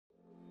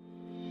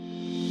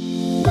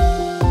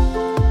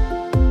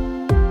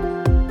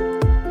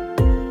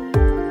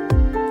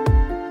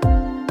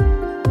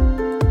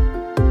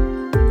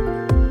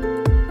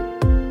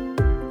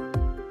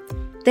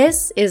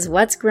This is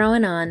What's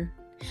Growing On,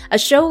 a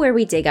show where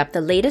we dig up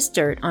the latest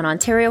dirt on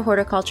Ontario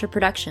horticulture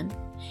production,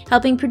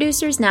 helping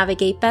producers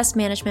navigate best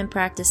management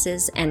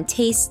practices and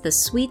taste the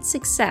sweet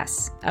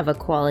success of a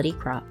quality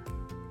crop.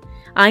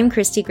 I'm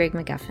Christy Greg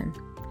McGuffin.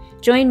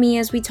 Join me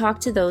as we talk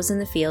to those in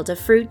the field of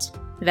fruit,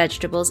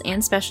 vegetables,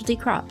 and specialty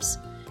crops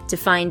to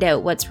find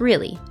out what's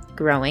really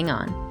growing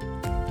on.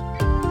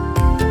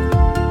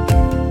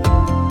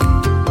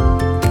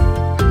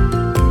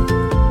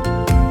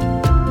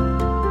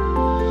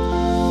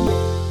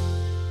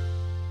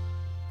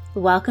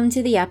 Welcome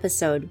to the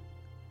episode.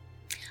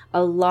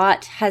 A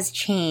lot has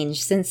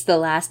changed since the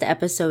last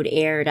episode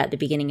aired at the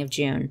beginning of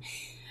June,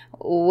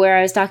 where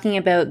I was talking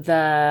about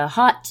the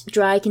hot,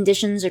 dry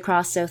conditions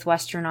across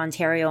southwestern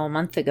Ontario a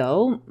month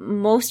ago.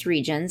 Most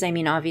regions,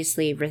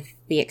 obviously with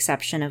the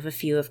exception of a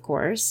few, of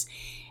course,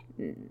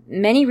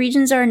 many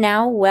regions are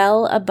now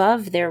well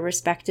above their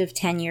respective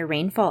 10-year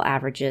rainfall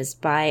averages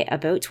by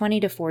about 20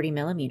 to 40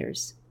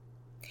 millimeters.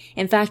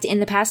 In fact, in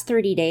the past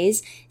 30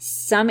 days,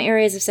 some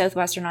areas of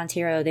southwestern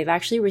Ontario, they've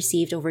actually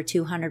received over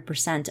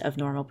 200% of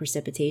normal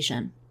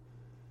precipitation.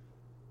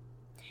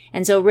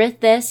 And so with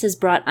this has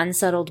brought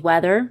unsettled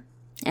weather,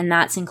 and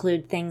that's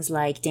include things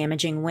like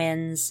damaging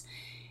winds,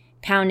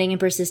 pounding and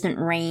persistent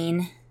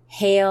rain,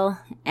 hail,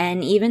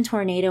 and even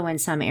tornado in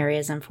some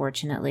areas,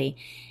 unfortunately,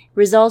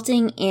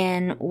 resulting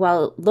in,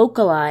 while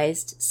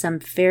localized, some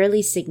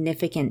fairly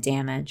significant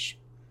damage.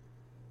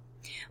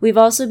 We've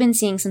also been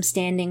seeing some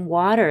standing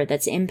water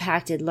that's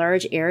impacted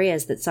large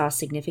areas that saw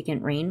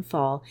significant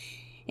rainfall,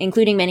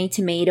 including many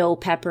tomato,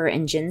 pepper,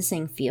 and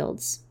ginseng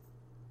fields.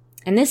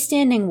 And this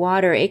standing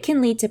water, it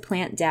can lead to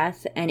plant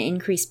death and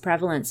increased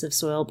prevalence of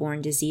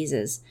soil-borne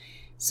diseases.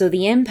 So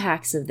the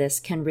impacts of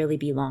this can really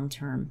be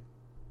long-term.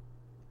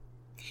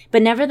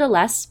 But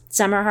nevertheless,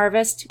 summer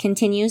harvest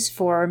continues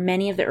for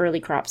many of the early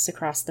crops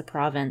across the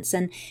province,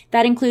 and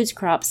that includes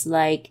crops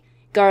like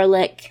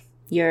garlic,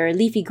 your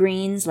leafy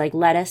greens like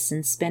lettuce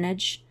and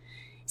spinach,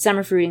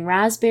 summer fruiting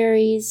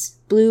raspberries,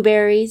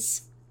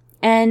 blueberries,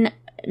 and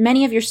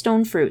many of your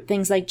stone fruit,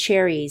 things like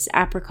cherries,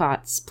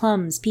 apricots,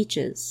 plums,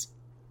 peaches.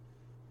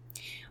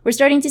 We're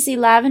starting to see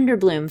lavender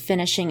bloom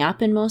finishing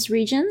up in most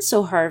regions,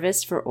 so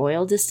harvest for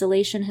oil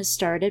distillation has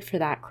started for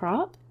that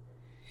crop.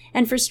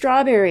 And for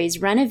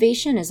strawberries,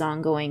 renovation is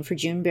ongoing for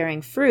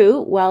June-bearing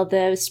fruit, while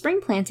the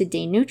spring-planted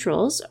day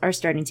neutrals are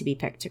starting to be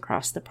picked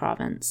across the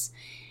province.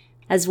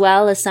 As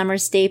well as summer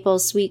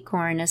staples, sweet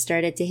corn has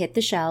started to hit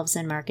the shelves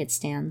and market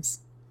stands.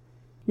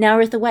 Now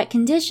with the wet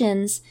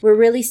conditions, we're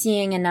really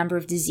seeing a number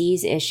of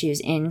disease issues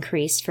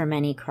increase for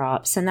many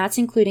crops, and that's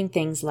including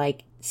things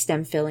like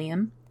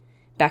Stemphylium,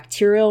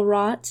 bacterial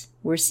rot,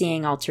 we're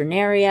seeing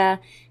Alternaria,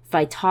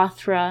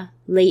 Phytophthora,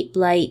 late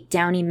blight,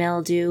 downy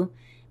mildew,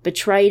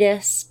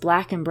 botrytis,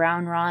 black and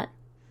brown rot.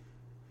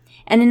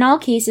 And in all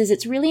cases,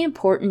 it's really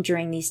important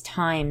during these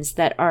times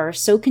that are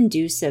so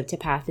conducive to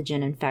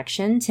pathogen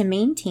infection to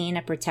maintain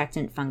a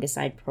protectant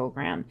fungicide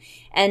program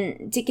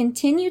and to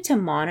continue to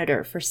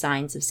monitor for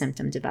signs of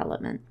symptom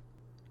development.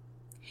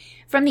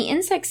 From the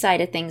insect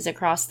side of things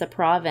across the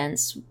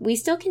province, we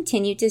still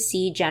continue to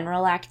see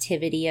general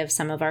activity of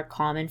some of our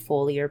common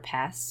foliar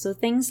pests, so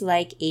things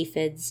like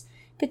aphids,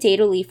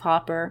 potato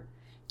leafhopper,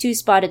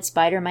 two-spotted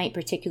spider mite,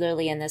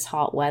 particularly in this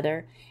hot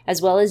weather,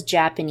 as well as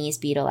Japanese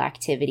beetle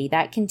activity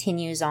that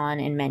continues on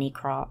in many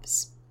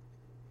crops.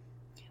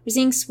 We're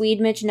seeing swede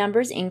midge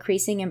numbers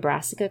increasing in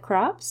brassica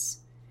crops.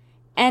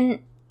 And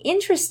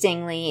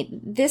interestingly,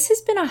 this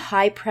has been a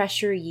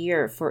high-pressure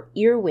year for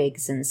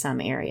earwigs in some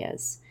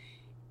areas.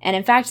 And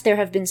in fact, there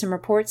have been some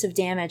reports of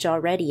damage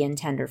already in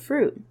tender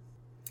fruit.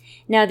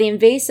 Now, the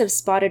invasive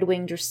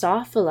spotted-winged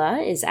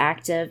Drosophila is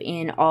active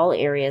in all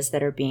areas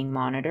that are being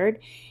monitored.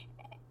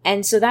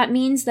 And so that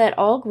means that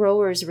all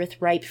growers with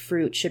ripe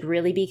fruit should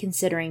really be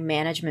considering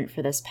management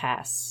for this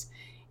pest.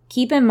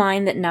 Keep in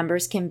mind that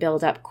numbers can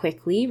build up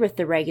quickly with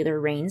the regular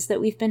rains that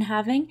we've been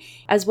having,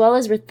 as well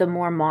as with the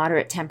more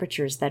moderate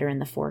temperatures that are in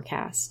the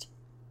forecast.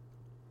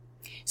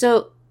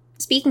 So,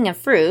 speaking of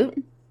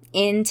fruit,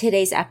 in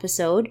today's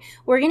episode,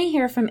 we're going to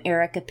hear from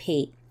Erica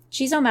Pate.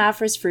 She's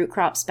OMAFRA's fruit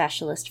crop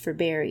specialist for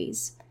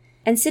berries.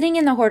 And sitting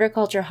in the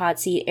horticulture hot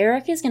seat,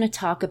 Eric is going to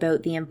talk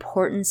about the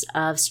importance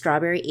of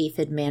strawberry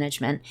aphid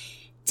management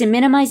to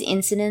minimize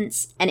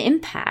incidence and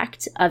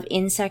impact of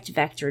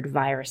insect-vectored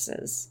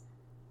viruses.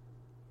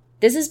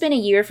 This has been a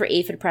year for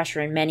aphid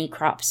pressure in many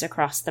crops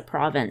across the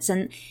province,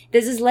 and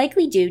this is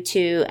likely due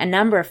to a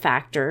number of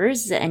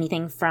factors,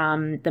 anything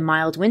from the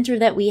mild winter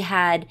that we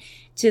had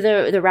to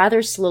the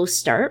rather slow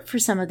start for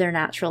some of their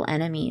natural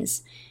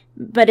enemies.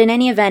 But in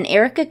any event,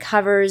 Erica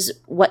covers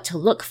what to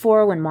look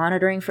for when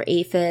monitoring for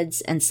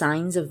aphids and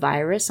signs of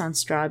virus on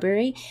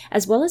strawberry,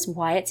 as well as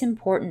why it's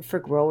important for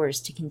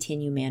growers to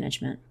continue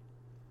management.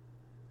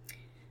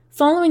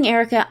 Following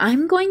Erica,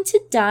 I'm going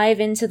to dive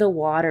into the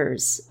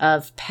waters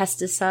of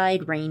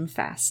pesticide rain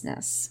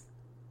fastness.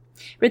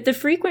 With the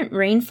frequent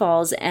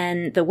rainfalls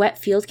and the wet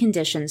field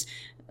conditions,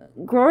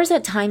 growers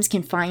at times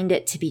can find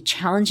it to be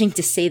challenging,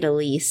 to say the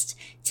least,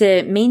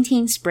 to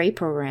maintain spray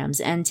programs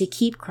and to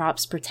keep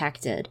crops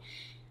protected.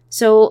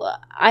 So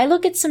I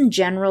look at some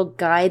general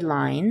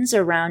guidelines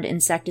around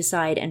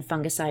insecticide and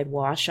fungicide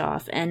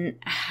wash-off and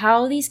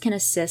how these can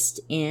assist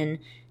in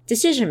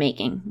decision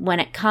making when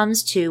it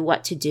comes to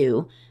what to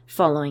do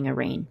following a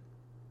rain.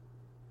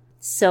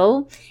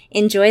 So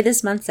enjoy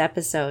this month's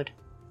episode.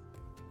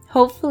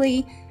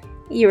 Hopefully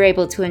you're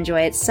able to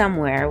enjoy it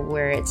somewhere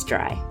where it's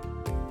dry.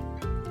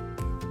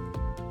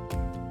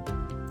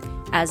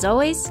 As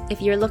always,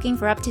 if you're looking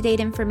for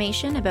up-to-date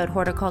information about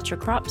horticulture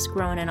crops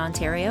grown in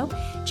Ontario,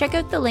 check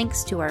out the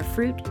links to our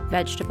fruit,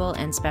 vegetable,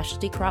 and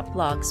specialty crop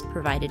blogs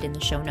provided in the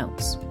show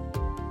notes.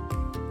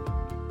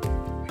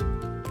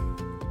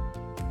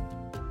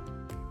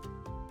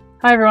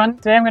 Hi everyone,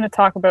 today I'm going to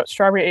talk about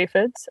strawberry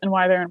aphids and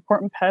why they're an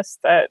important pest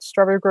that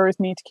strawberry growers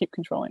need to keep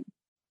controlling.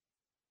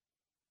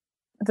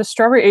 The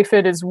strawberry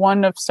aphid is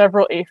one of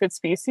several aphid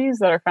species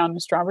that are found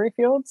in strawberry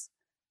fields.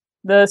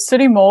 The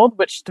sooty mold,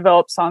 which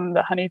develops on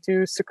the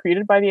honeydew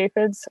secreted by the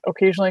aphids,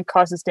 occasionally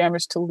causes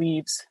damage to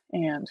leaves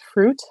and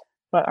fruit,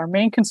 but our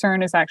main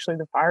concern is actually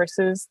the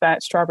viruses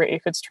that strawberry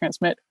aphids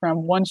transmit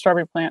from one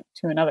strawberry plant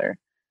to another.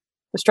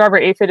 The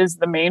strawberry aphid is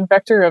the main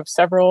vector of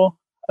several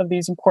of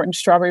these important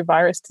strawberry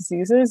virus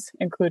diseases,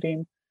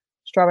 including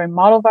strawberry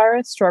mottle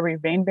virus, strawberry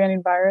vein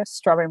banding virus,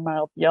 strawberry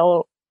mild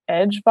yellow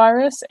edge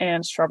virus,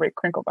 and strawberry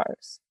crinkle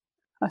virus.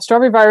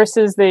 Strawberry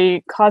viruses,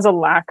 they cause a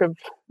lack of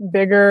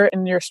vigor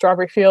in your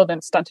strawberry field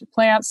and stunted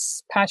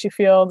plants, patchy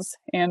fields,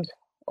 and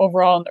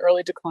overall an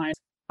early decline.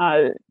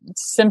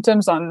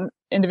 Symptoms on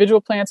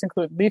individual plants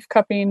include leaf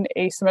cupping,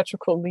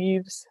 asymmetrical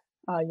leaves,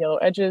 yellow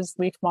edges,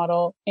 leaf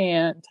mottle,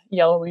 and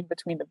yellowing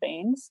between the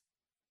veins.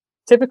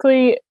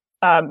 Typically,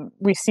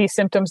 we see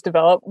symptoms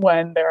develop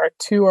when there are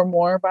two or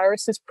more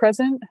viruses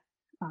present.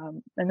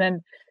 And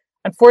then,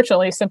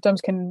 unfortunately,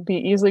 symptoms can be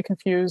easily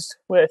confused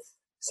with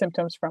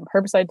symptoms from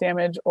herbicide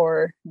damage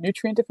or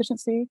nutrient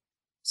deficiency.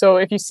 So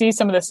if you see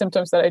some of the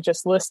symptoms that I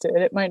just listed,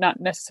 it might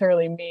not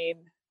necessarily mean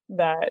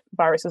that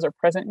viruses are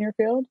present in your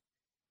field.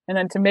 And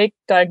then to make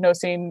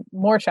diagnosing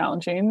more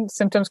challenging,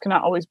 symptoms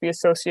cannot always be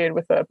associated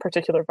with a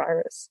particular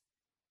virus.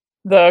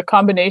 The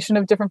combination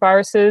of different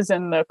viruses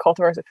and the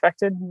cultivars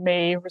affected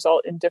may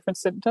result in different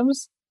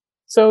symptoms.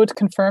 So to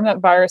confirm that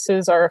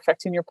viruses are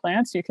affecting your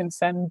plants, you can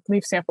send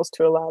leaf samples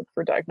to a lab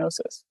for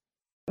diagnosis.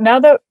 Now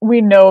that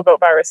we know about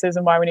viruses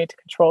and why we need to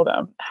control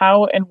them,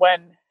 how and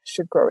when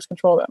should growers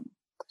control them?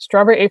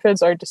 Strawberry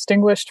aphids are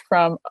distinguished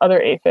from other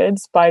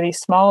aphids by these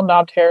small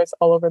knobbed hairs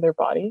all over their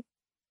body.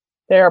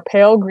 They are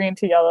pale green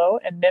to yellow,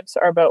 and nymphs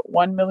are about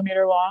 1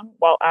 millimeter long,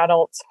 while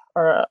adults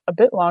are a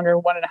bit longer,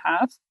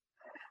 1.5.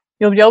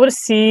 You'll be able to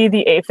see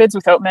the aphids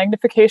without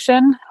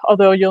magnification,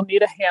 although you'll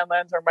need a hand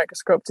lens or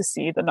microscope to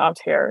see the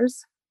knobbed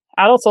hairs.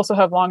 Adults also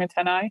have long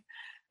antennae,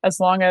 as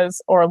long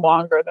as or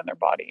longer than their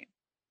body.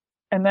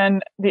 And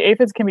then the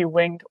aphids can be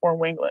winged or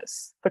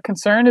wingless. The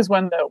concern is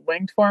when the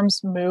winged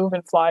forms move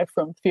and fly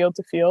from field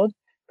to field,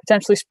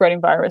 potentially spreading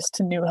virus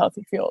to new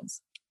healthy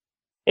fields.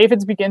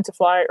 Aphids begin to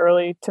fly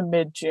early to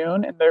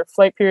mid-June, and their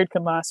flight period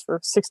can last for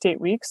 6 to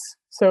 8 weeks.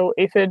 So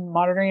aphid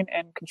monitoring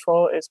and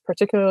control is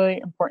particularly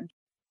important.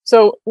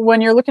 So when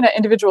you're looking at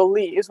individual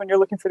leaves, when you're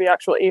looking for the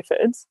actual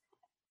aphids,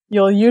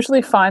 you'll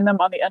usually find them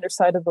on the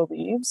underside of the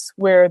leaves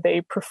where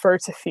they prefer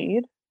to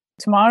feed.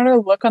 To monitor,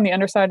 look on the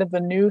underside of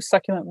the new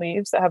succulent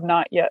leaves that have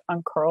not yet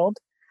uncurled,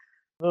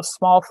 those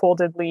small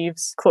folded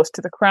leaves close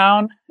to the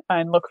crown,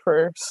 and look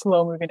for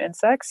slow-moving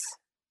insects.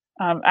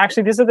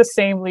 Actually, these are the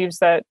same leaves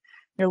that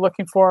you're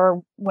looking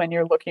for when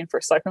you're looking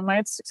for cyclamen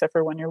mites, except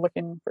for when you're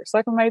looking for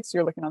cyclamen mites,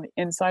 you're looking on the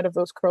inside of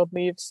those curled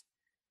leaves,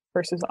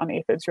 versus on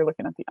aphids, you're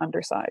looking at the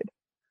underside.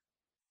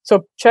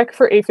 So check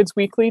for aphids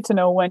weekly to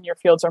know when your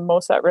fields are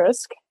most at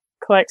risk.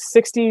 Collect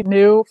 60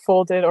 new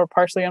folded or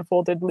partially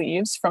unfolded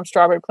leaves from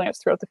strawberry plants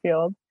throughout the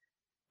field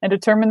and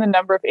determine the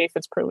number of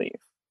aphids per leaf.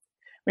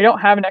 We don't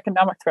have an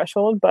economic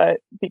threshold,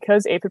 but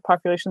because aphid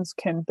populations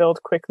can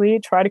build quickly,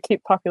 try to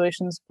keep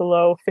populations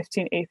below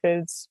 15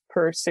 aphids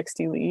per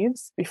 60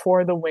 leaves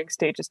before the wing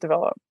stages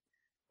develop.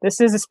 This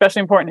is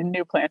especially important in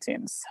new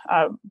plantings,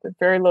 with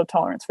very low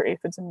tolerance for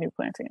aphids in new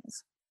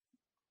plantings.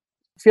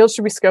 Fields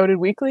should be scouted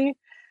weekly,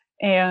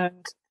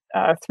 and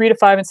 3 to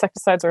 5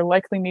 insecticides are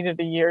likely needed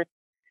a year.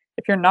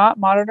 If you're not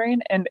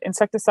monitoring, an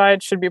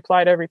insecticide should be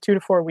applied every 2 to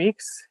 4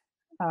 weeks,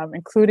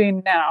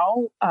 including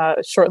now,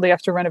 shortly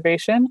after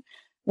renovation,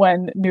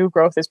 when new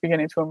growth is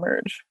beginning to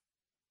emerge.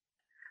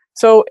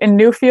 So in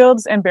new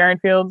fields and barren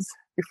fields,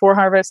 before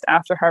harvest,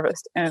 after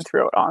harvest, and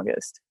throughout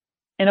August.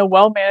 In a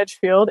well-managed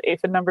field,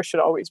 aphid numbers should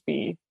always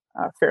be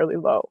fairly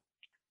low.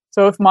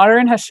 So if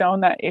monitoring has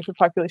shown that aphid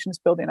population is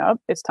building up,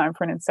 it's time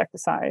for an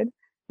insecticide.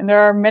 And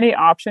there are many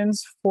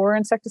options for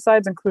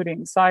insecticides,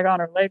 including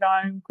Saigon or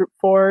Lagon, Group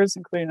 4s,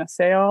 including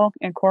Asail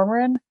and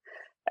Cormoran,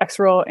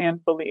 Exirel,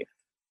 and Belief.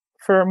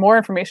 For more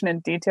information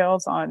and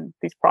details on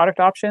these product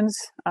options,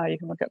 you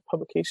can look at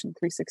publication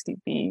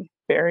 360B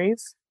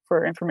Berries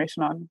for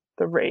information on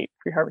the rate,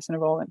 pre-harvest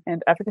interval,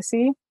 and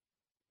efficacy.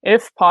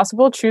 If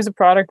possible, choose a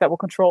product that will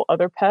control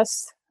other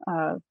pests.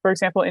 For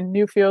example, in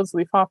new fields,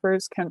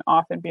 leafhoppers can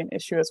often be an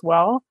issue as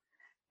well,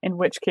 in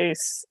which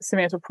case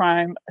Symanto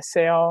Prime,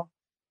 Asail,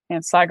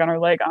 and Saigon or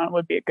Legon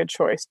would be a good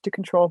choice to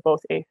control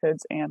both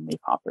aphids and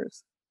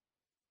leafhoppers.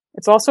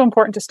 It's also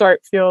important to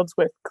start fields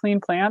with clean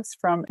plants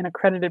from an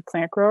accredited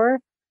plant grower,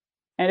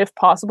 and if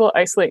possible,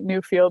 isolate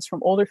new fields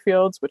from older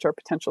fields, which are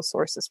potential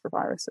sources for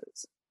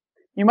viruses.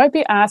 You might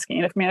be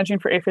asking if managing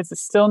for aphids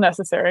is still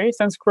necessary,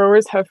 since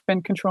growers have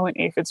been controlling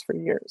aphids for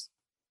years.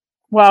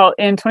 Well,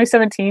 in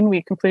 2017,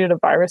 we completed a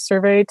virus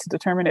survey to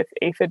determine if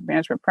aphid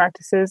management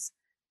practices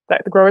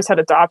that the growers had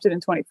adopted in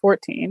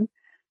 2014,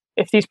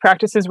 if these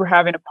practices were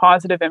having a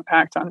positive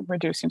impact on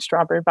reducing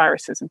strawberry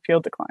viruses and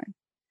field decline.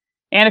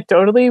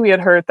 Anecdotally, we had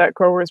heard that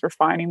growers were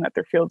finding that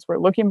their fields were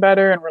looking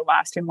better and were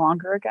lasting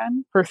longer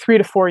again for 3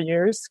 to 4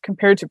 years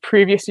compared to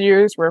previous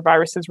years where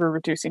viruses were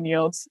reducing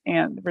yields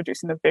and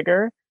reducing the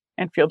vigor,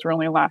 and fields were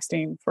only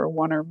lasting for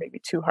 1 or maybe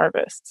 2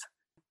 harvests.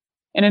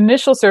 An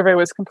initial survey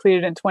was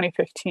completed in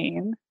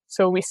 2015,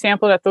 so we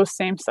sampled at those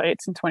same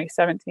sites in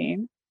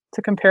 2017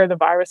 to compare the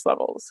virus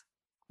levels.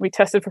 We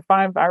tested for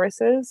 5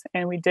 viruses,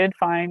 and we did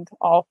find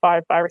all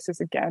 5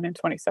 viruses again in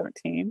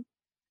 2017.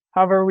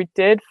 However, we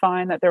did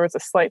find that there was a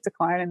slight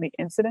decline in the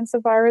incidence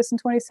of virus in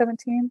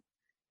 2017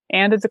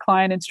 and a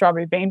decline in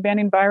strawberry vein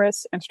banding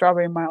virus and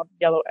strawberry mild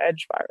yellow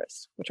edge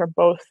virus, which are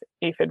both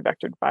aphid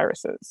vectored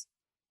viruses.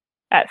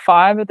 At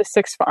 5 of the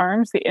 6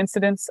 farms, the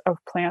incidence of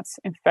plants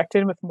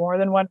infected with more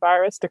than one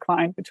virus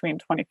declined between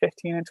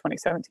 2015 and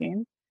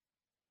 2017.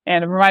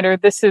 And a reminder,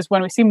 this is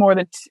when we see more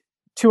than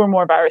 2 or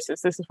more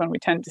viruses, this is when we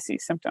tend to see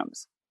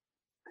symptoms.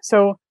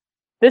 So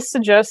this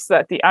suggests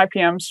that the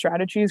IPM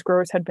strategies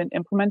growers had been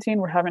implementing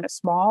were having a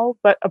small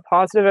but a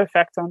positive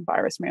effect on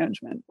virus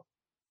management.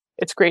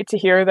 It's great to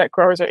hear that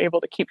growers are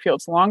able to keep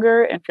fields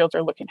longer and fields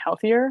are looking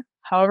healthier.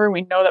 However,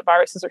 we know that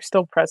viruses are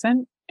still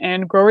present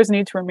and growers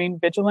need to remain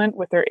vigilant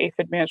with their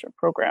aphid management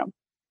program.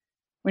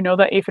 We know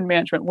that aphid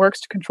management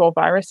works to control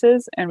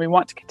viruses, and we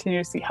want to continue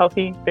to see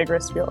healthy,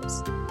 vigorous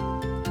fields.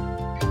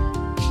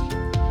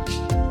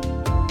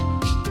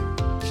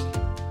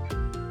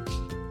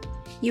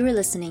 You are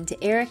listening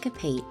to Erica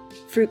Pate,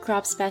 fruit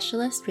crop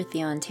specialist with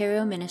the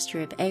Ontario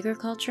Ministry of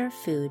Agriculture,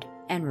 Food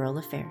and Rural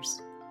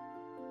Affairs.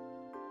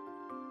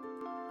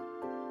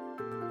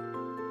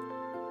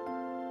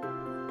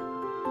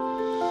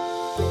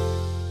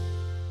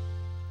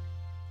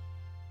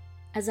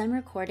 As I'm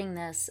recording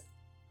this,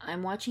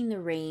 I'm watching the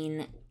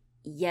rain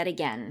yet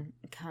again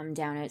come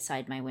down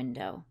outside my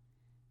window.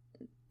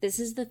 This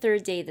is the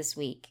 3rd day this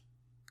week.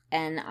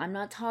 And I'm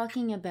not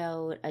talking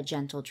about a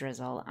gentle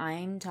drizzle.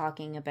 I'm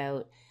talking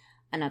about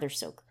another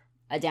soak,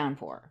 a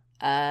downpour,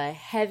 a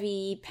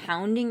heavy,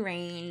 pounding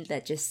rain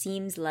that just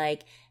seems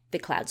like the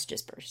clouds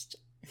just burst.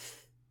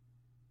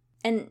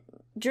 And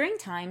during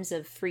times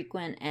of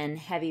frequent and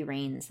heavy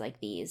rains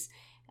like these,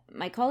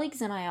 my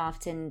colleagues and I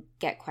often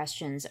get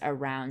questions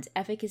around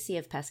efficacy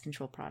of pest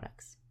control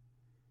products.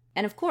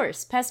 And of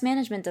course, pest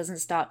management doesn't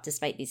stop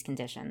despite these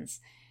conditions.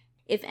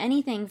 If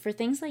anything, for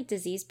things like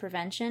disease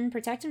prevention,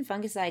 protectant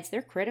fungicides,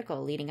 they're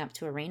critical leading up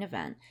to a rain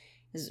event.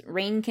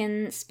 Rain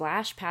can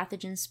splash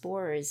pathogen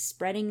spores,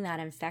 spreading that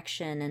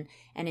infection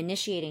and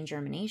initiating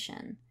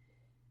germination.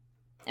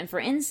 And for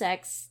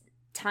insects,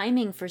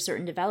 timing for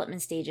certain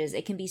development stages,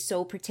 it can be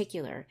so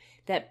particular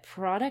that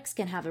products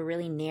can have a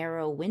really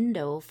narrow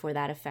window for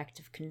that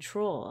effective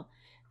control.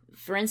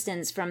 For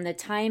instance, from the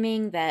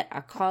timing that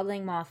a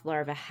codling moth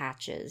larva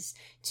hatches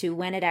to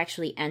when it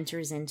actually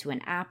enters into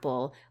an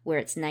apple where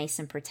it's nice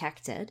and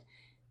protected,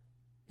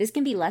 this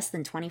can be less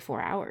than 24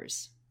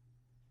 hours.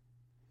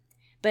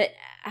 But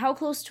how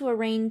close to a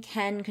rain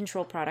can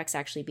control products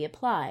actually be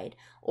applied?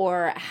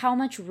 Or how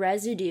much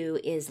residue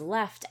is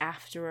left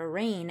after a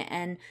rain,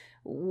 and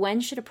when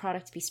should a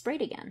product be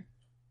sprayed again?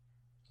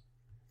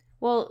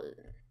 Well,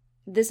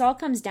 this all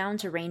comes down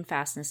to rain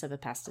fastness of a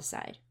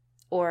pesticide,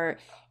 or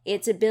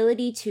its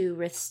ability to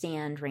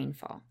withstand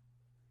rainfall.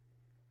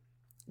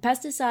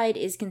 Pesticide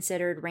is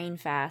considered rain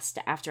fast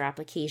after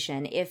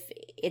application if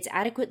it's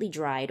adequately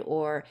dried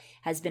or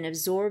has been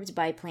absorbed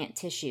by plant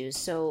tissues,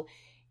 so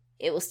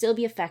it will still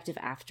be effective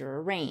after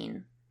a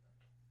rain.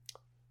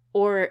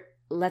 Or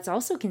let's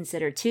also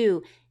consider,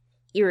 too,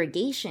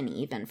 irrigation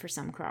even for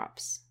some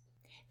crops.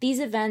 These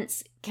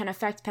events can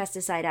affect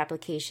pesticide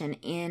application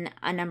in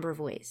a number of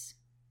ways.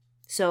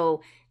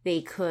 So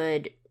they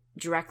could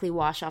directly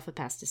wash off a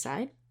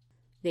pesticide,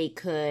 they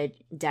could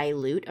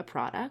dilute a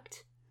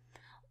product,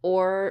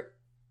 or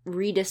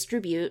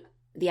redistribute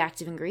the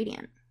active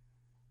ingredient.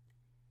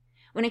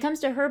 When it comes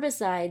to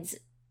herbicides,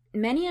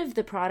 many of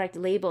the product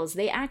labels,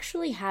 they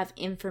actually have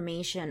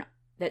information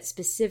that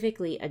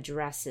specifically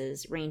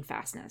addresses rain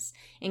fastness,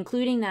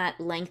 including that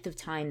length of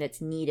time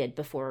that's needed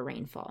before a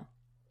rainfall.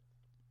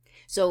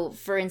 So,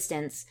 for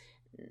instance,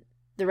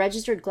 the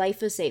registered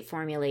glyphosate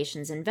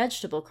formulations in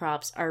vegetable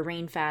crops are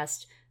rain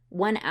fast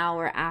 1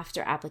 hour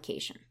after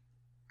application,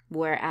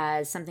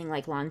 whereas something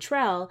like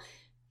Lantrell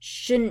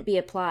shouldn't be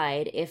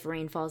applied if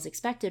rainfall is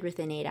expected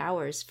within 8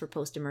 hours for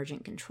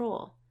post-emergent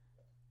control.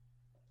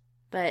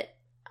 But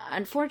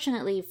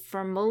unfortunately,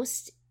 for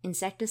most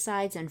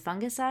insecticides and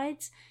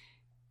fungicides,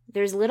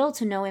 there's little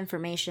to no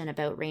information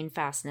about rain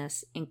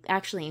fastness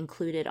actually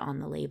included on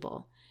the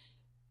label.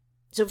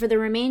 So for the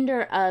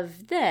remainder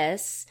of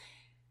this,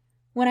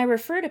 when I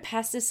refer to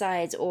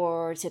pesticides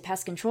or to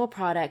pest control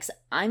products,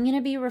 I'm going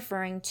to be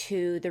referring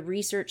to the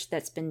research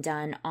that's been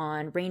done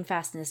on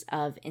rainfastness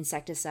of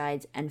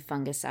insecticides and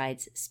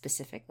fungicides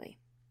specifically.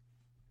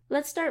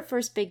 Let's start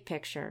first big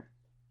picture.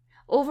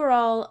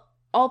 Overall,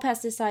 all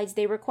pesticides,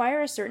 they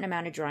require a certain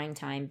amount of drying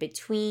time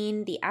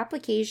between the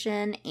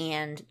application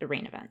and the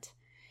rain event.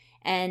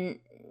 And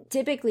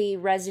typically,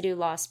 residue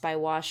loss by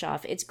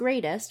wash-off, it's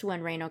greatest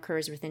when rain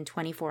occurs within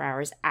 24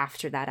 hours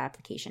after that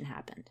application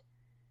happened.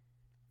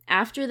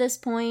 After this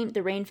point,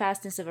 the rain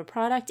fastness of a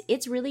product,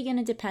 it's really going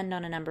to depend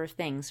on a number of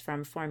things,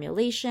 from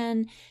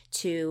formulation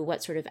to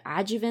what sort of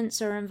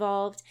adjuvants are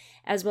involved,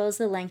 as well as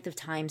the length of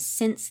time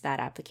since that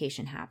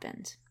application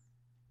happened.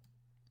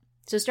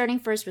 So starting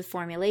first with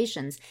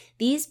formulations,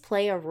 these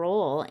play a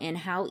role in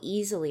how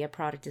easily a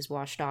product is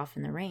washed off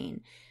in the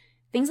rain.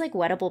 Things like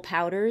wettable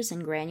powders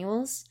and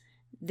granules,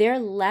 they're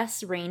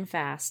less rain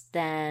fast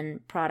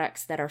than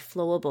products that are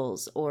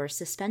flowables or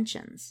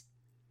suspensions.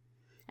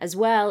 As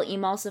well,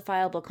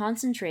 emulsifiable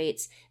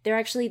concentrates,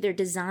 they're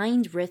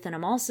designed with an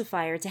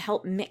emulsifier to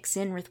help mix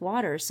in with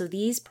water. So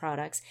these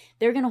products,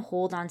 they're going to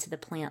hold onto the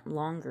plant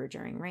longer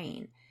during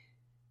rain.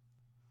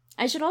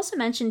 I should also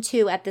mention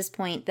too at this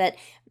point that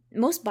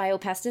most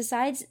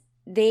biopesticides,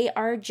 they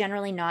are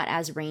generally not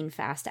as rain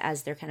fast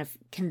as their kind of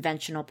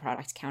conventional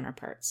product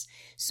counterparts.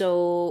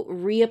 So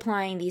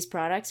reapplying these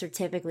products are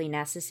typically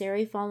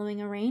necessary following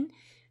a rain.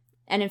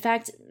 And in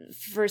fact,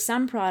 for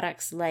some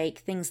products like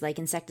things like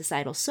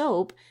insecticidal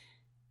soap,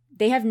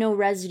 they have no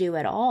residue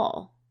at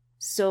all.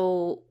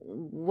 So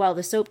while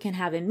the soap can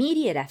have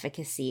immediate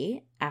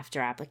efficacy after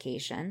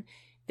application,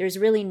 there's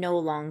really no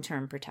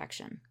long-term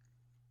protection.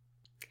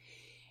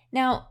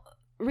 Now,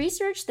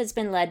 research that's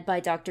been led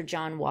by Dr.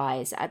 John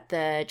Wise at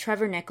the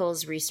Trevor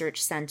Nichols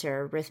Research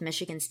Center with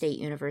Michigan State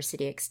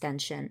University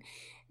Extension,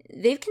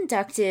 they've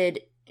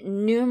conducted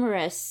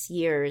numerous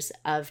years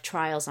of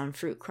trials on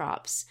fruit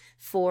crops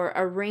for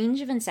a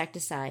range of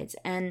insecticides,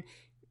 and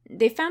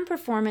they found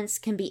performance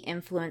can be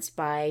influenced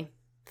by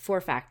 4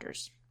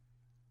 factors.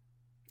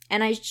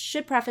 And I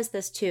should preface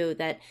this too,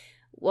 that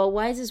while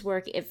Wise's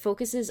work, it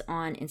focuses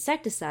on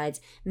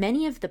insecticides,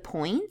 many of the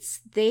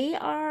points, they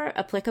are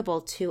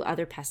applicable to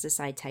other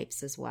pesticide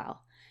types as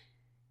well.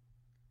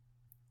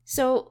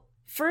 So,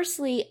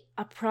 firstly,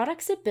 a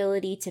product's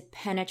ability to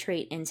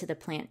penetrate into the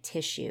plant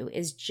tissue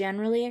is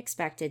generally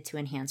expected to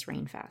enhance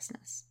rain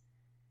fastness.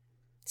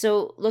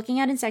 So, looking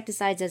at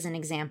insecticides as an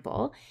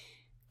example,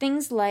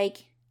 things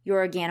like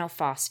your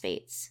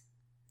organophosphates,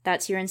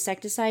 that's your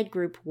insecticide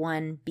group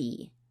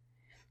 1B.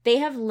 They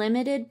have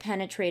limited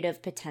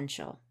penetrative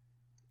potential,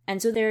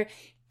 and so they're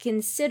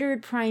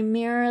considered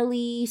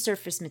primarily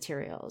surface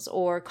materials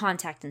or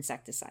contact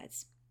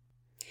insecticides.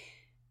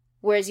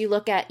 Whereas you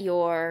look at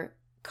your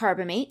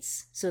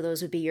carbamates, so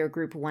those would be your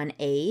group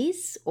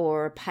 1As,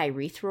 or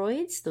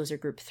pyrethroids, those are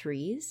group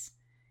 3s.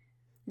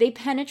 They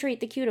penetrate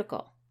the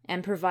cuticle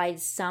and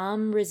provide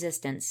some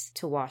resistance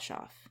to wash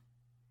off.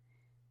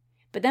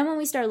 But then when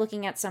we start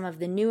looking at some of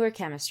the newer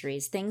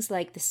chemistries, things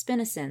like the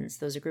spinosins,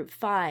 those are group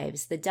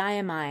 5s, the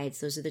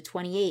diamides, those are the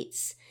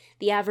 28s,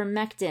 the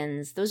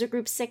avermectins, those are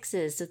group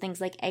 6s, so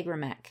things like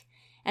Agromec,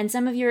 and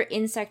some of your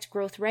insect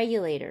growth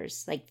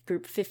regulators, like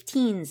group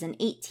 15s and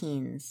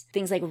 18s,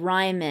 things like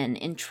Ryman,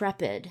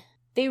 Intrepid,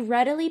 they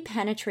readily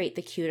penetrate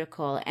the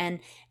cuticle and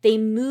they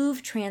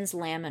move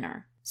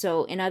translaminar.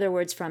 So in other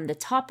words, from the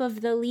top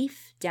of the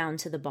leaf down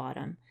to the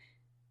bottom.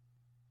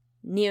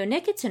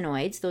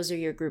 Neonicotinoids, those are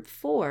your group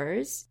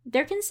 4s,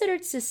 they're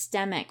considered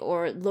systemic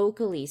or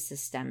locally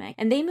systemic,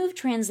 and they move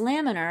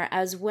translaminar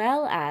as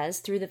well as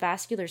through the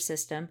vascular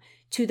system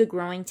to the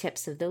growing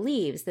tips of the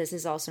leaves. This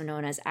is also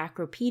known as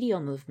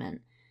acropedial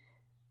movement.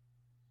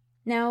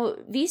 Now,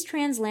 these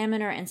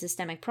translaminar and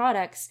systemic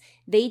products,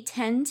 they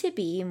tend to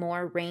be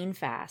more rain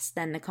fast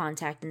than the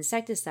contact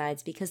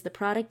insecticides because the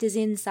product is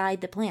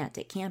inside the plant.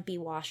 It can't be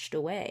washed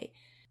away.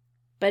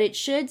 But it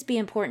should be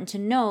important to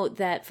note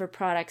that for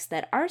products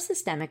that are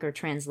systemic or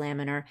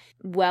translaminar,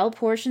 while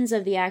portions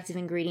of the active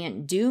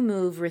ingredient do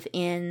move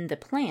within the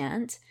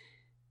plant,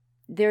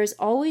 there's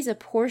always a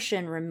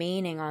portion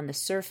remaining on the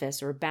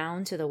surface or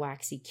bound to the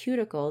waxy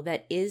cuticle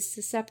that is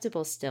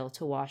susceptible still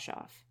to wash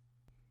off.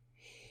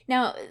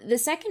 Now, the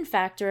second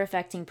factor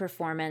affecting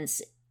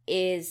performance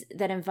is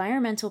that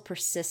environmental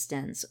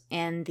persistence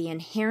and the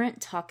inherent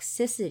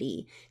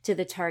toxicity to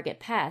the target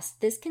pest,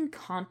 this can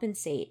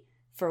compensate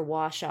for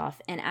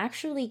wash-off and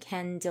actually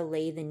can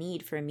delay the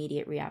need for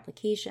immediate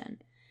reapplication.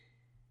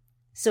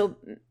 So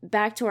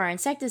back to our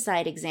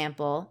insecticide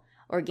example,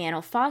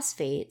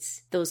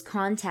 organophosphates, those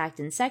contact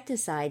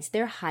insecticides,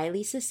 they're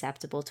highly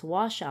susceptible to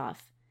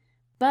wash-off.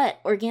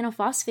 But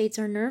organophosphates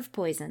are nerve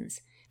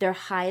poisons. They're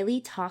highly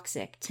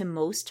toxic to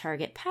most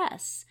target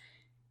pests.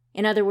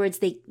 In other words,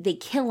 they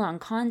kill on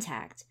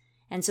contact.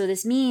 And so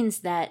this means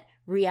that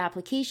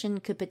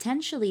reapplication could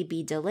potentially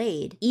be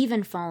delayed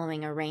even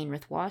following a rain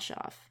with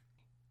wash-off.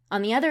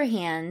 On the other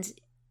hand,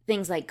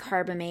 things like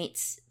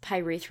carbamates,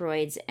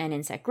 pyrethroids, and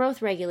insect growth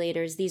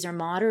regulators, these are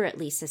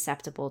moderately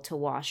susceptible to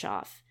wash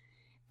off.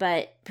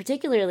 But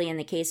particularly in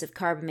the case of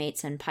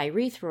carbamates and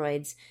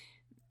pyrethroids,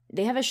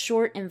 they have a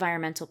short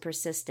environmental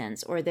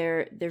persistence, or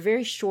they're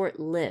very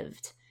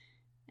short-lived.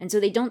 And so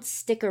they don't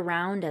stick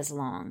around as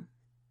long.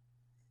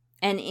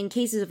 And in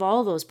cases of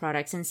all those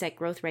products, insect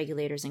growth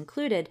regulators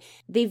included,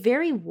 they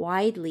vary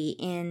widely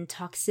in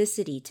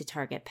toxicity to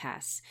target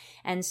pests.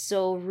 And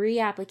so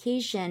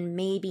reapplication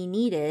may be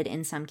needed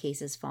in some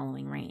cases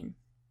following rain.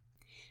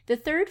 The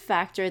third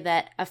factor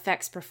that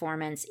affects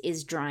performance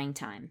is drying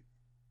time,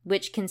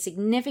 which can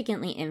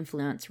significantly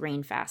influence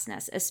rain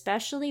fastness,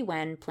 especially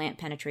when plant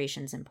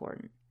penetration is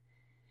important.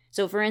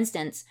 So for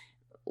instance,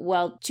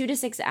 while 2 to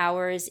 6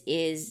 hours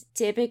is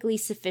typically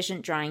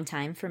sufficient drying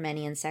time for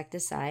many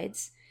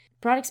insecticides,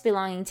 products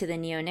belonging to the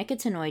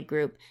neonicotinoid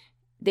group,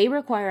 they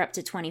require up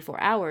to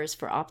 24 hours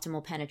for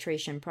optimal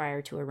penetration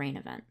prior to a rain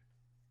event.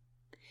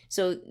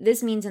 So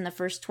this means in the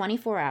first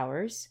 24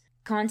 hours,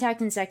 contact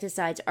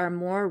insecticides are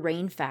more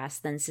rain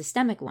fast than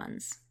systemic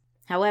ones.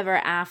 However,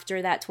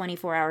 after that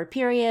 24-hour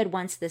period,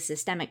 once the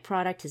systemic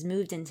product has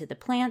moved into the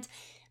plant,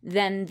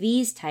 then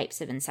these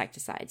types of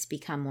insecticides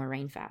become more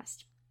rain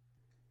fast.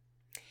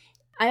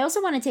 I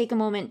also want to take a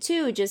moment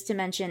too just to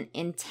mention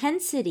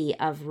intensity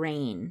of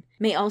rain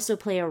may also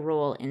play a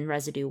role in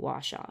residue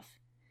wash-off.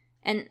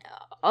 And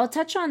I'll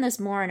touch on this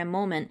more in a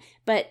moment,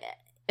 but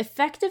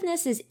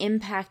effectiveness is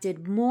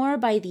impacted more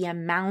by the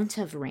amount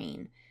of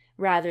rain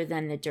rather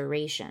than the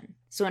duration.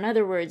 So in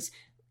other words,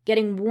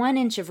 getting 1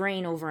 inch of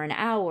rain over an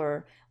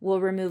hour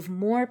will remove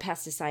more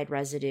pesticide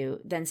residue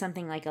than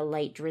something like a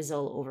light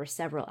drizzle over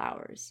several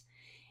hours.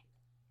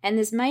 And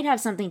this might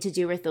have something to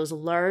do with those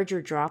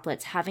larger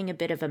droplets having a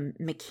bit of a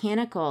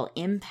mechanical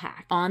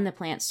impact on the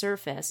plant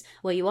surface,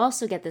 while you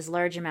also get this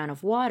large amount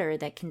of water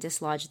that can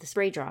dislodge the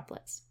spray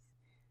droplets.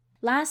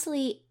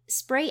 Lastly,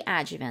 spray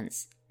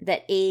adjuvants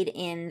that aid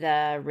in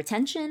the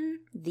retention,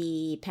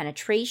 the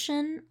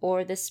penetration,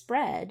 or the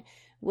spread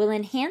will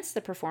enhance the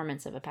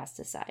performance of a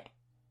pesticide.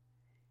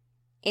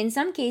 In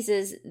some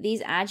cases,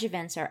 these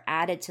adjuvants are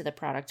added to the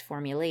product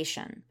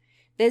formulation.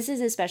 This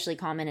is especially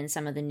common in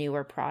some of the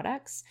newer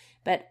products,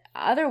 but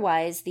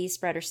otherwise, these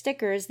spreader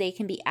stickers, they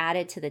can be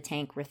added to the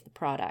tank with the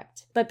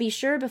product. But be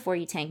sure before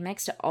you tank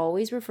mix to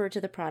always refer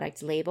to the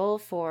product label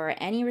for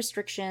any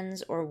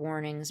restrictions or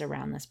warnings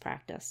around this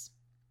practice.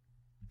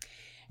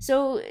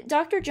 So,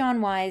 Dr.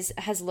 John Wise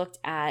has looked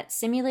at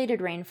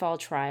simulated rainfall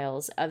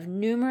trials of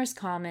numerous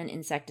common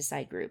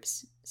insecticide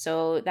groups.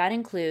 So that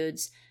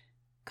includes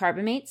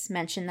carbamates,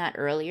 mentioned that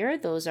earlier.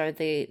 Those are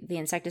the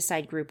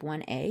insecticide group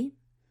 1A.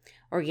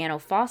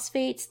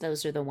 Organophosphates,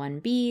 those are the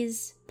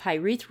 1Bs.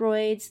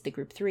 Pyrethroids, the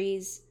group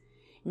 3s.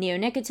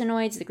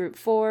 Neonicotinoids, the group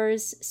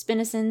 4s.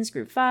 Spinosins,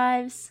 group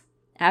 5s.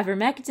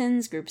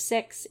 Avermectins, group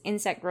 6.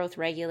 Insect growth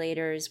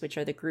regulators, which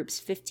are the groups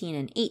 15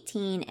 and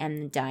 18.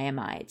 And the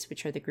diamides,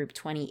 which are the group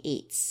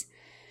 28s.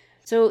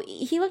 So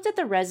he looked at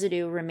the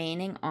residue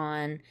remaining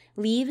on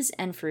leaves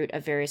and fruit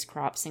of various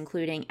crops,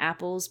 including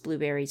apples,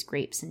 blueberries,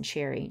 grapes, and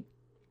cherry,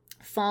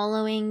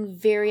 following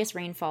various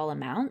rainfall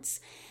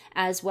amounts,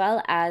 as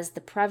well as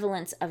the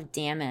prevalence of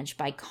damage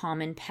by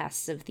common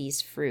pests of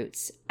these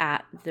fruits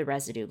at the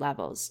residue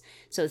levels.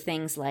 So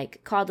things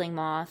like codling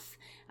moth,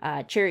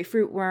 cherry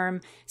fruit worm,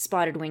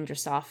 spotted wing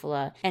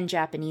Drosophila, and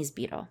Japanese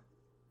beetle.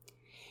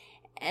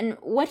 And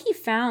what he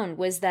found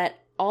was that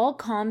all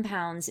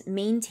compounds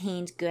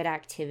maintained good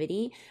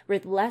activity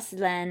with less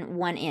than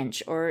 1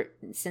 inch, or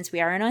since we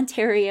are in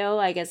Ontario,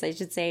 I guess I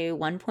should say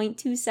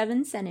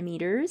 1.27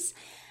 centimeters,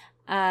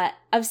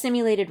 of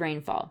simulated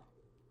rainfall,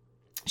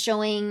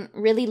 showing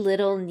really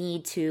little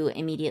need to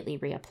immediately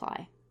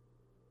reapply.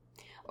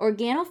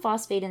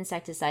 Organophosphate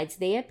insecticides,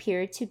 they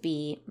appear to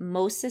be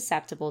most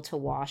susceptible to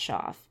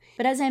wash-off.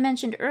 But as I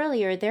mentioned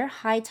earlier, their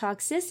high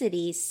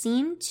toxicity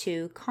seemed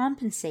to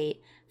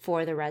compensate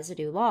for the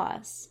residue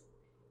loss.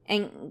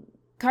 And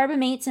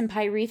carbamates and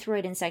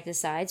pyrethroid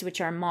insecticides,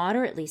 which are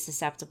moderately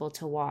susceptible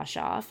to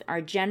wash-off,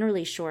 are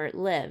generally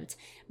short-lived,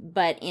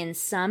 but in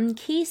some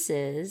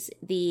cases,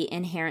 the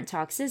inherent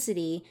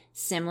toxicity,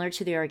 similar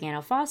to the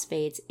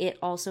organophosphates, it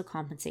also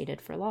compensated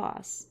for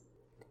loss.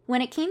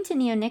 When it came to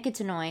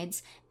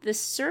neonicotinoids, the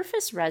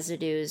surface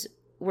residues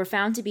were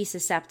found to be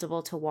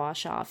susceptible to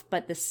wash-off,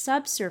 but the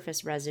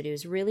subsurface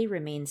residues really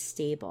remained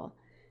stable.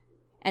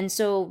 And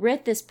so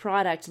with this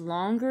product,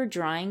 longer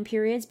drying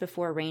periods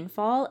before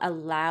rainfall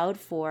allowed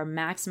for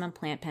maximum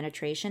plant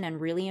penetration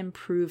and really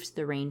improved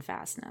the rain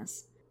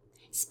fastness.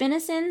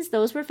 Spinosins,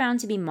 those were found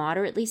to be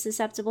moderately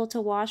susceptible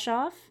to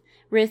wash-off,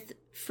 with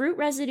fruit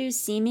residues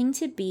seeming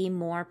to be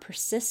more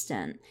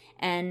persistent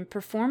and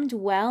performed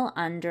well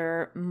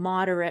under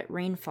moderate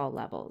rainfall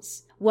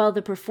levels. While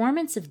the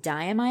performance of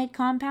diamide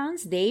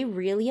compounds, they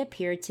really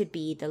appeared to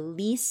be the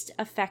least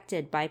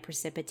affected by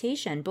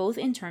precipitation, both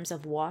in terms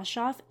of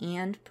wash-off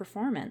and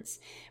performance,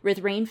 with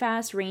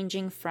rainfast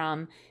ranging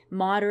from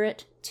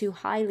moderate to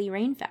highly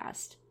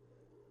rainfast.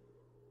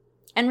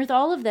 And with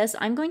all of this,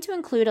 I'm going to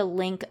include a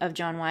link of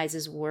John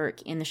Wise's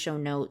work in the show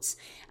notes,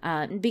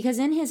 because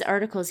in his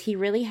articles, he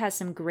really has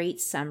some great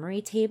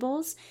summary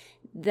tables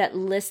that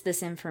list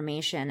this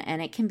information,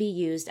 and it can be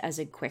used as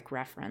a quick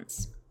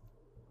reference.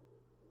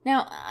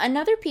 Now,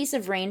 another piece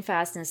of rain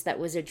fastness that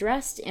was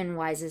addressed in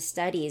WISE's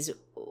studies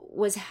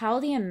was how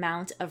the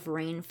amount of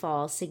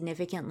rainfall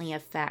significantly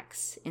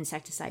affects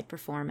insecticide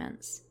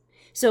performance.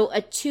 So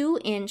a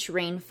 2-inch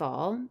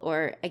rainfall,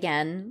 or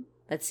again,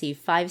 let's see,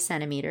 5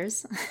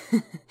 centimeters,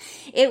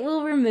 it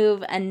will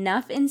remove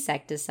enough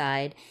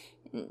insecticide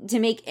to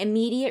make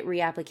immediate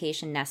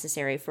reapplication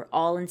necessary for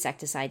all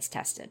insecticides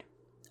tested,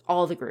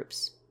 all the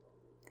groups.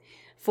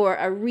 For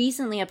a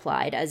recently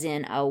applied, as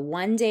in a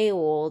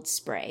 1-day-old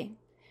spray,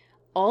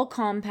 all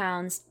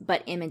compounds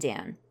but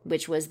imidan,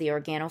 which was the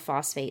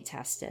organophosphate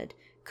tested,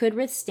 could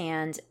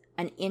withstand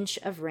an inch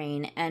of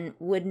rain and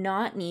would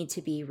not need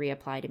to be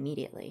reapplied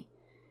immediately.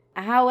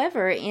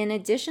 However, in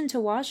addition to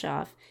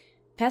wash-off,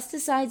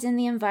 pesticides in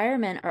the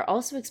environment are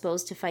also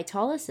exposed to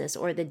phytolysis,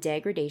 or the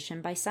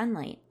degradation by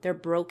sunlight. They're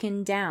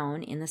broken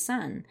down in the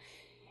sun.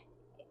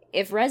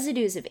 If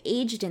residues have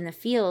aged in the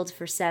field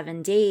for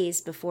 7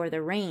 days before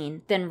the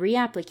rain, then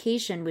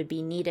reapplication would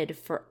be needed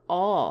for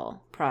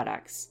all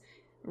products,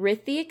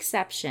 with the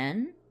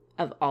exception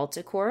of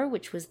Altacor,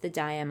 which was the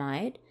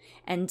diamide,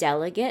 and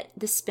Delegate,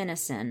 the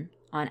spinosyn,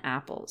 on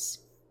apples.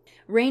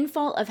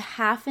 Rainfall of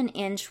 1/2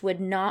 inch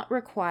would not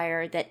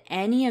require that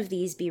any of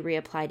these be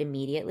reapplied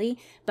immediately,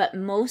 but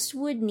most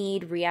would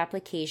need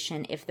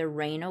reapplication if the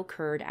rain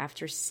occurred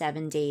after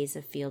 7 days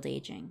of field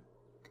aging.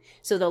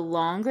 So the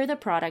longer the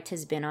product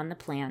has been on the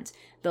plant,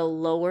 the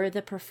lower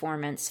the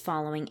performance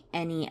following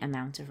any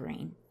amount of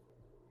rain.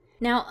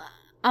 Now,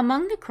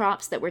 among the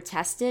crops that were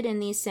tested in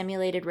these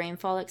simulated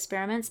rainfall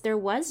experiments, there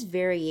was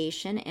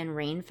variation in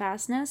rain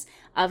fastness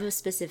of a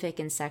specific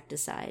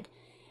insecticide.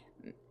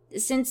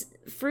 Since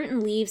fruit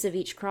and leaves of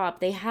each crop,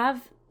 they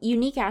have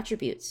unique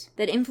attributes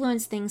that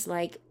influence things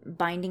like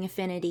binding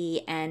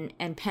affinity and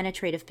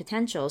penetrative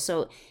potential.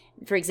 So,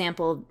 for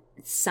example,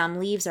 some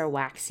leaves are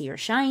waxy or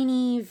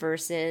shiny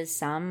versus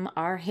some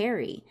are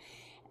hairy.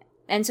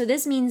 And so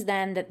this means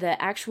then that the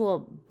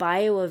actual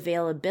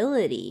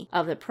bioavailability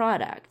of the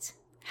product,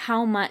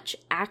 how much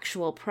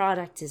actual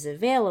product is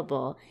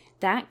available,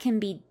 that can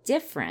be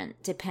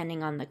different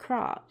depending on the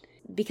crop,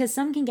 because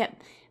some can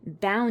get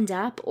bound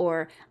up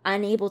or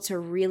unable to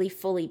really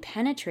fully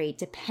penetrate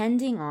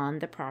depending on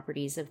the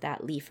properties of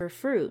that leaf or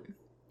fruit.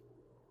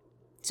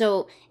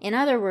 So, in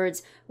other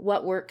words,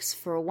 what works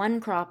for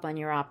one crop on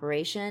your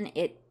operation,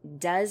 it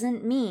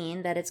doesn't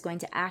mean that it's going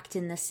to act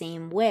in the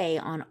same way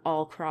on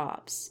all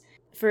crops.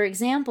 For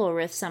example,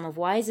 with some of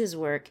WISE's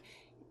work,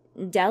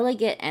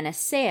 Delegate and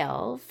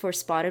Assail for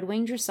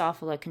spotted-wing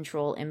Drosophila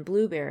control in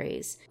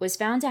blueberries was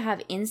found to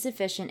have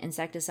insufficient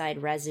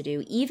insecticide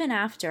residue even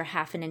after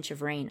 1/2 inch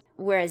of rain,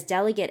 whereas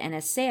Delegate and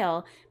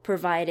Assail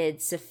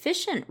provided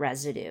sufficient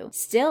residue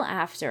still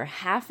after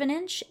 1/2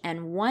 inch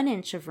and 1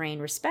 inch of rain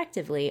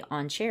respectively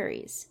on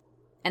cherries.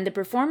 And the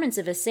performance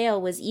of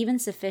Assail was even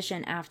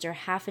sufficient after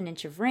 1/2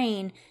 inch of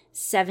rain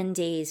 7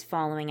 days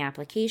following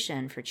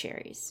application for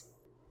cherries.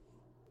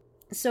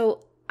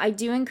 So, I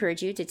do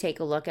encourage you to take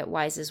a look at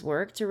WISE's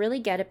work to really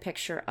get a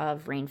picture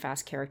of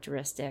rainfast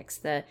characteristics,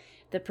 the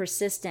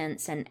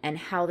persistence and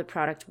how the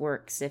product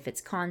works, if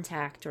it's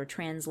contact or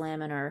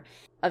translaminar,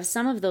 of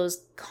some of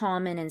those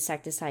common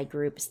insecticide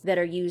groups that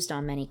are used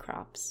on many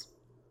crops.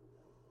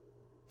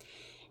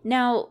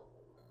 Now,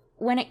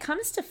 when it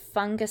comes to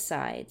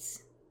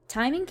fungicides,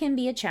 timing can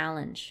be a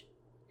challenge.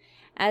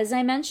 As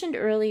I mentioned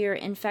earlier,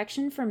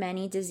 infection for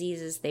many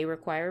diseases, they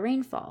require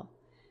rainfall.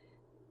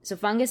 So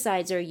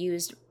fungicides are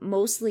used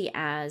mostly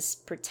as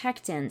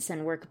protectants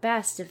and work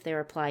best if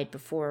they're applied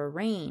before a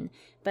rain.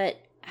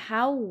 But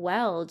how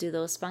well do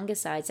those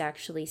fungicides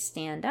actually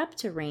stand up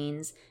to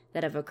rains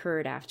that have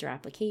occurred after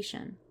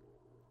application?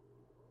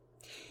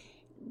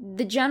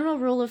 The general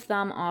rule of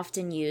thumb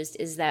often used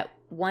is that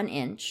 1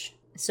 inch,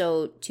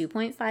 so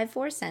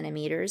 2.54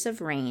 centimeters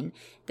of rain,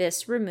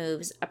 this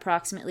removes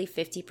approximately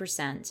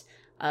 50%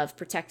 of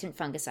protectant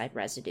fungicide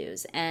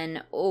residues,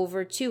 and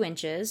over 2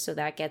 inches, so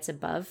that gets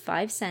above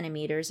 5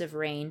 centimeters of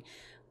rain,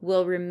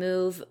 will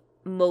remove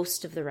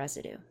most of the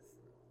residue.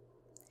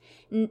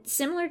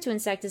 Similar to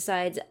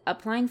insecticides,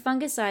 applying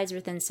fungicides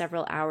within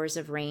several hours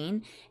of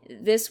rain,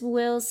 this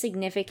will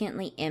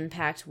significantly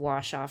impact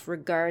wash-off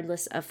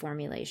regardless of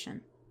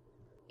formulation.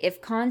 If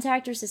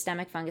contact or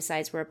systemic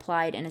fungicides were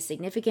applied and a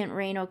significant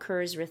rain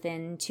occurs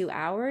within 2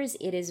 hours,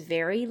 it is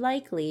very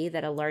likely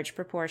that a large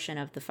proportion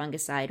of the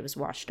fungicide was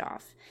washed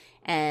off,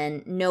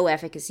 and no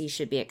efficacy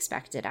should be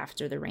expected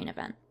after the rain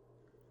event.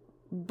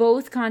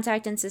 Both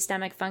contact and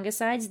systemic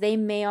fungicides, they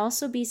may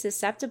also be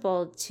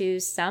susceptible to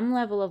some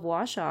level of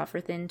wash-off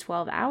within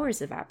 12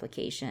 hours of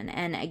application,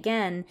 and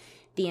again,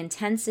 the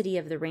intensity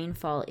of the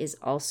rainfall is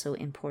also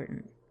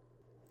important.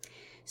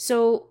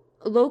 So,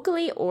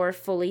 locally or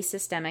fully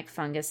systemic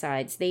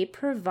fungicides, they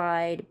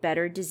provide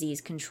better disease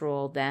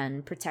control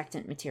than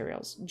protectant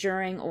materials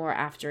during or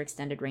after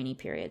extended rainy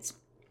periods,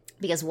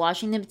 because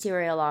washing the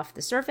material off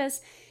the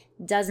surface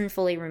doesn't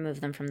fully remove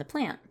them from the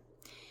plant.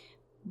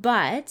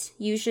 But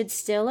you should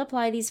still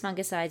apply these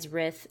fungicides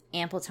with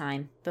ample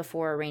time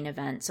before a rain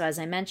event. So as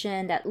I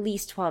mentioned, at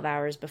least 12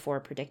 hours before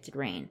predicted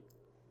rain.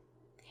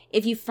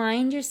 If you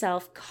find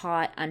yourself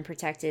caught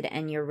unprotected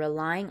and you're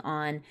relying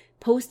on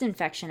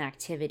post-infection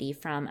activity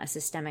from a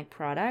systemic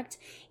product,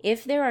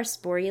 if there are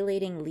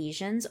sporulating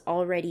lesions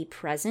already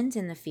present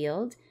in the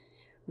field,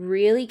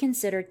 really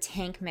consider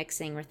tank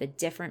mixing with a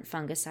different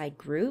fungicide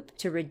group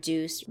to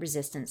reduce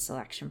resistance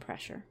selection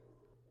pressure.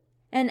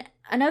 And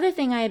another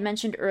thing I had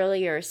mentioned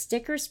earlier,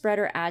 sticker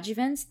spreader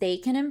adjuvants, they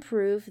can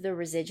improve the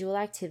residual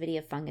activity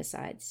of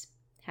fungicides.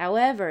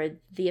 However,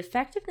 the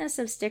effectiveness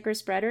of sticker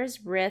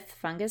spreaders with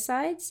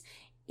fungicides,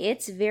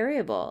 it's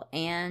variable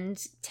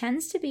and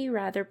tends to be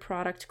rather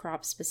product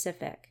crop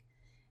specific.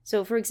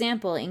 So for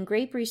example, in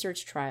grape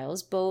research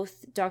trials,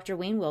 both Dr.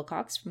 Wayne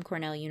Wilcox from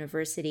Cornell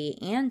University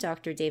and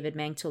Dr. David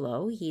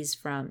Mangtolo, he's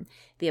from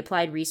the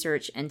Applied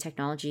Research and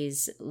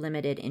Technologies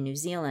Limited in New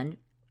Zealand,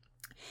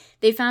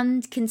 they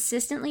found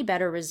consistently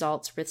better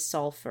results with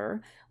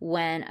sulfur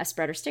when a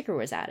spreader sticker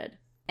was added.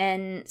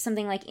 And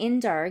something like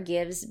Indar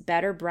gives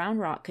better brown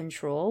rot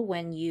control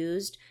when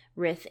used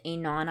with a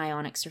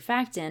non-ionic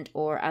surfactant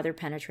or other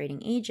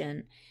penetrating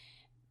agent.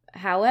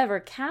 However,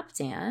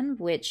 Captan,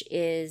 which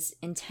is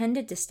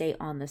intended to stay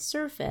on the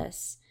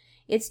surface,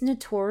 it's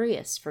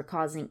notorious for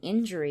causing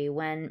injury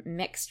when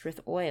mixed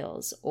with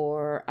oils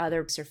or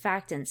other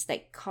surfactants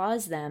that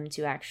cause them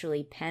to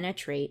actually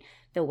penetrate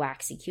the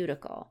waxy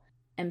cuticle.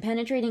 And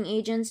penetrating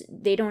agents,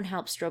 they don't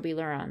help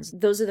strobilurons.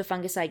 Those are the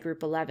fungicide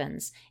group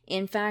 11s.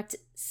 In fact,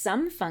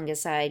 some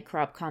fungicide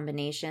crop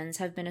combinations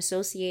have been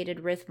associated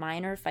with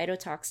minor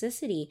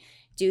phytotoxicity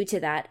due to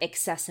that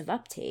excessive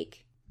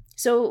uptake.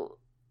 So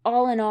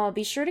all in all,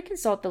 be sure to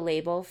consult the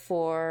label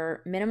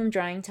for minimum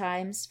drying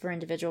times for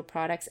individual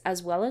products,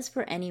 as well as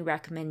for any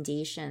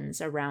recommendations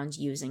around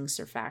using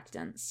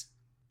surfactants.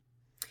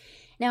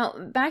 Now,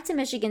 back to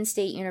Michigan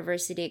State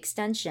University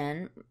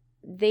Extension,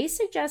 they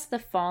suggest the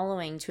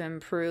following to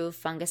improve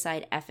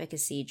fungicide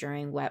efficacy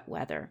during wet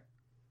weather.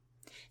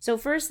 So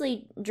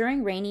firstly,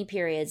 during rainy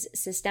periods,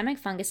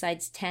 systemic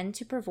fungicides tend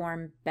to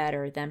perform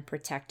better than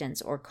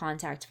protectants or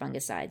contact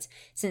fungicides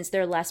since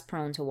they're less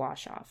prone to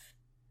wash off.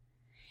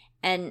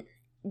 And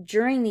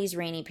during these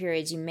rainy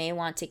periods, you may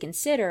want to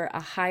consider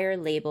a higher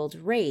labeled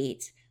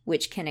rate,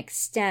 which can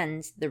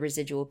extend the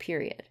residual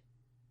period.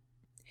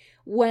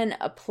 When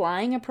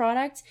applying a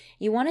product,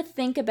 you want to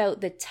think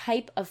about the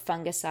type of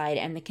fungicide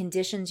and the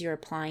conditions you're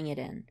applying it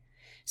in.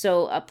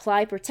 So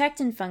apply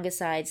protectant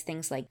fungicides,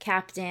 things like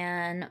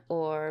Captan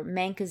or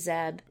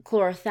Mancozeb,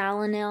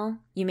 chlorothalonil,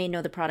 you may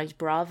know the product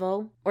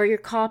Bravo, or your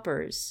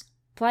coppers.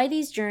 Apply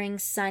these during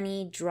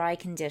sunny, dry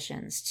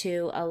conditions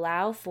to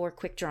allow for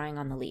quick drying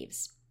on the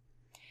leaves.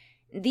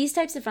 These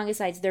types of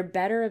fungicides, they're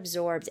better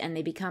absorbed and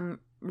they become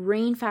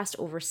rain fast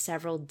over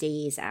several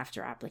days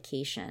after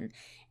application.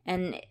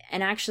 And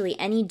actually,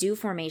 any dew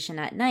formation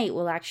at night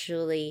will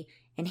actually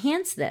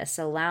enhance this,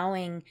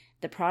 allowing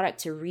the product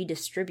to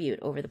redistribute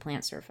over the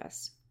plant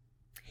surface.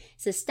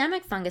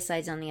 Systemic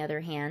fungicides, on the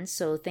other hand,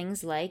 so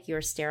things like your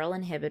sterile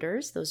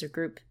inhibitors, those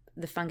are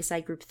the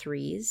fungicide group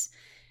 3s,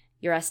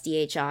 your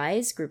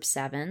SDHIs, group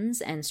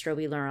 7s, and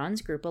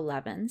strobilurons, group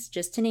 11s,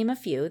 just to name a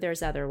few,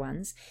 there's other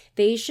ones,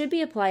 they should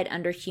be applied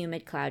under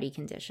humid, cloudy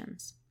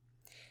conditions.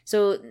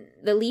 So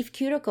the leaf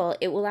cuticle,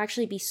 it will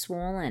actually be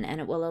swollen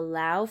and it will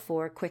allow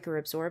for quicker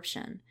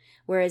absorption.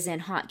 Whereas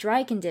in hot,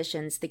 dry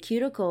conditions, the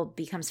cuticle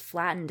becomes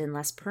flattened and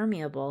less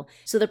permeable.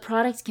 So the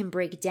product can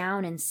break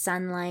down in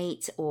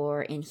sunlight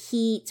or in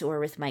heat or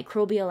with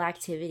microbial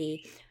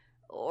activity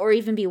or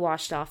even be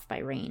washed off by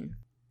rain.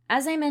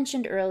 As I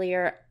mentioned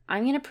earlier,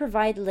 I'm going to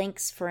provide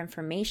links for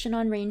information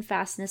on rain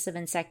fastness of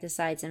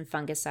insecticides and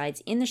fungicides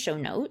in the show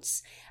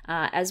notes,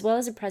 as well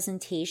as a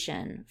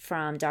presentation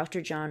from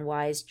Dr. John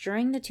Wise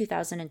during the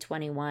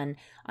 2021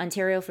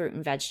 Ontario Fruit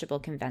and Vegetable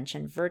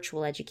Convention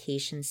virtual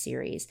education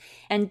series.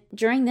 And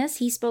during this,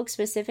 he spoke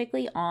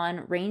specifically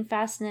on rain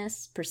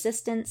fastness,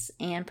 persistence,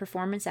 and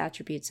performance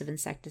attributes of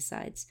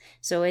insecticides.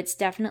 So it's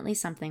definitely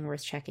something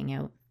worth checking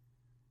out.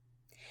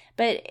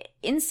 But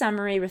in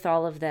summary with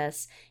all of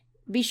this,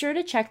 be sure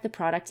to check the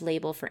product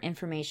label for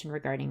information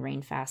regarding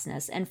rain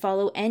fastness and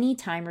follow any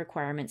time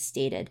requirements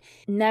stated,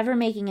 never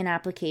making an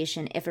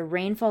application if a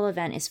rainfall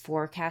event is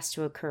forecast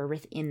to occur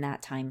within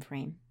that time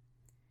frame.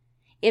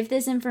 If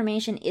this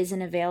information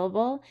isn't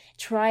available,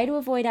 try to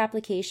avoid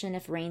application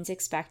if rain's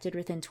expected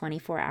within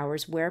 24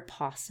 hours where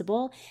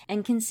possible,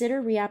 and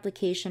consider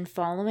reapplication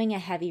following a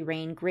heavy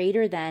rain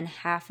greater than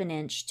 1/2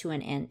 inch to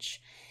 1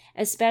 inch,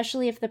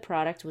 especially if the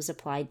product was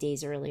applied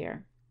days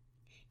earlier.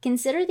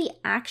 Consider the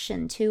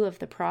action, too, of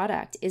the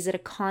product. Is it a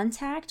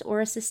contact or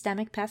a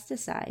systemic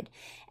pesticide?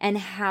 And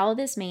how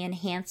this may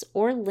enhance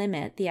or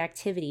limit the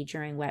activity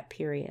during wet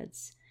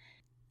periods.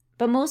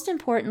 But most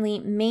importantly,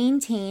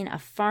 maintain a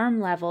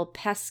farm-level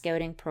pest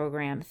scouting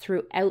program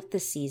throughout the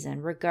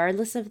season,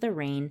 regardless of the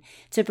rain,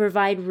 to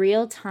provide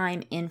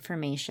real-time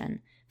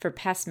information for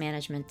pest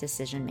management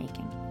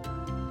decision-making.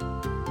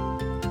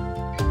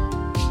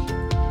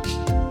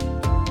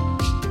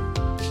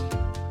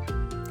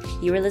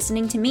 You are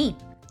listening to me,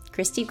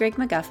 Christy Grigg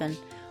McGuffin,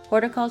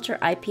 Horticulture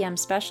IPM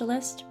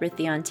Specialist with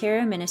the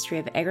Ontario Ministry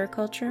of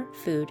Agriculture,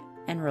 Food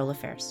and Rural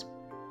Affairs.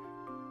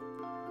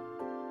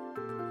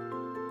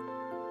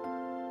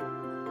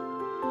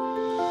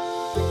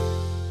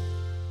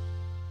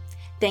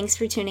 Thanks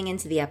for tuning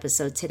into the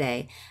episode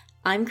today.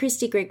 I'm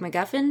Christy Greg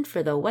McGuffin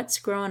for the What's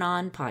Growing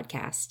On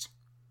podcast.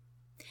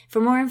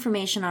 For more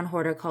information on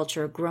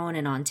horticulture grown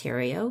in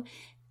Ontario,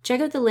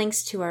 check out the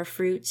links to our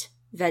fruit,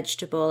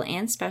 vegetable,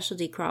 and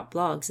specialty crop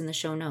blogs in the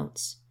show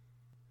notes.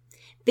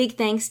 Big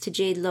thanks to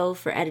Jade Lowe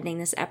for editing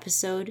this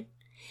episode.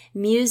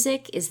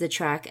 Music is the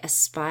track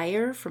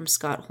Aspire from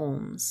Scott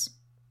Holmes.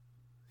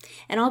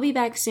 And I'll be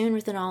back soon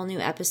with an all-new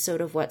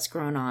episode of What's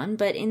Grown On,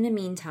 but in the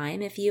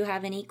meantime, if you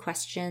have any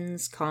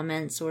questions,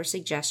 comments, or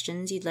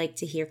suggestions you'd like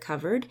to hear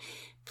covered,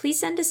 please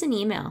send us an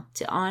email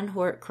to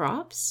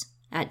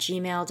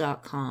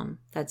onhortcrops@gmail.com.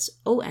 That's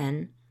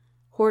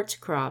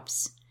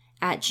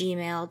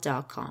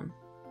hortcrops@gmail.com.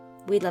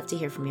 We'd love to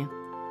hear from you.